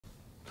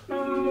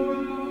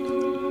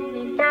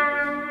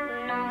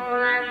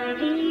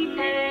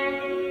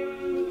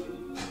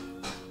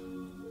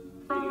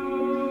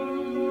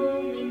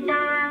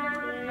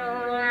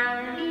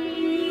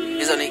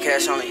get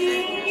cash on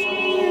you.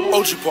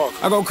 Park.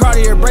 I go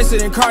Cartier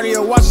bracelet and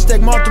Cartier watch, stack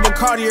multiple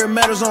Cartier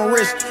medals on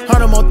wrist.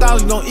 100 more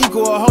thousand gon'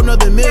 equal a whole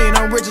nother million.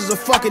 I'm rich as a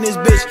fucking this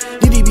bitch.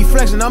 DD be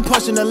flexing, I'm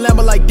punching the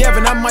Lambo like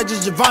Devin. I might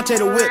just Javante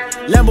the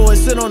whip. Lambo and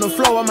sit on the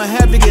floor, I'ma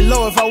have to get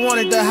low if I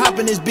wanted to hop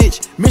in this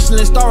bitch.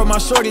 Michelin star with my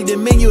shorty, the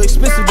menu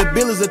expensive, the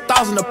bill is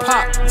 1,000 a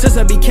pop. Since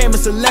I became a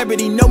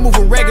celebrity, no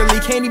moving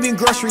regularly, can't even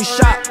grocery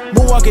shop.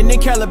 Moonwalking in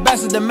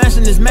Calabasas, the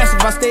mansion is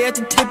massive, I stay at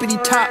the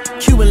tippity top.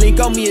 Cuban link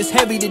on me is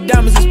heavy, the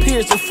diamonds is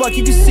pierced, so fuck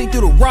you can see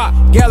through the rock.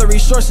 Gallery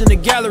shorts in the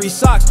gallery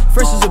socks,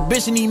 fresh as a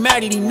bitch and he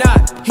mad and he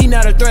not. He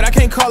not a threat, I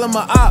can't call him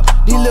a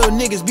op. These little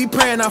niggas be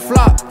praying I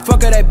flop.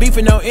 Fuck all that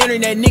beefing on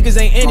internet, niggas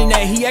ain't ending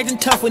that. He acting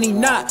tough when he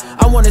not.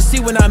 I wanna see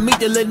when I meet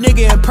the little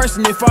nigga in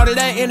person if all of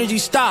that energy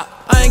stop.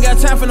 I ain't got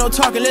time for no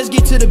talking, let's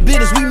get to the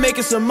business. We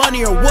making some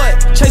money or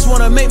what? Chase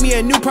wanna make me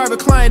a new private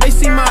client, they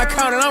see my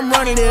account and I'm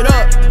running it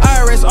up.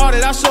 IRS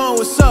audit, I show 'em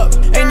what's up.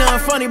 Ain't nothing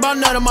funny about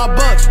none of my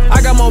bucks.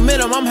 I got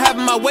momentum, I'm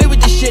having my way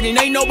with this shit and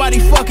ain't nobody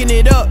fucking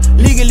it up.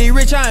 Legally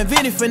rich, I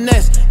invented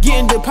finesse.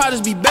 Getting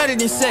deposits be better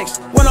than sex.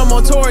 When I'm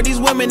on tour, these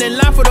women in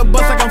line for the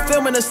bus like I'm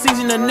filming a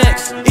season of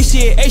next. If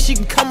she at 8, she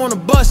can come on the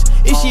bus.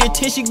 If she at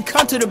 10, she can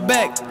come to the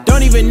back.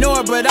 Don't even know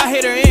her, but I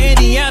hit her in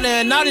Indiana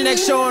and now the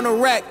next show on the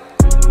rack.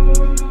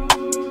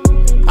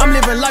 I'm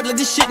living life like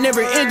this shit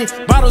never ended.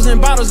 Bottles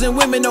and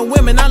women on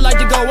women. I like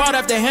to go out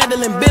after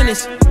handling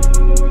business.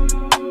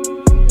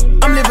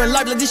 I'm living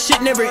life like this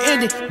shit never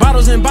ended.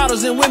 Bottles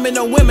and women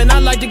on women. I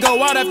like to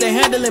go out after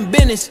handling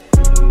business.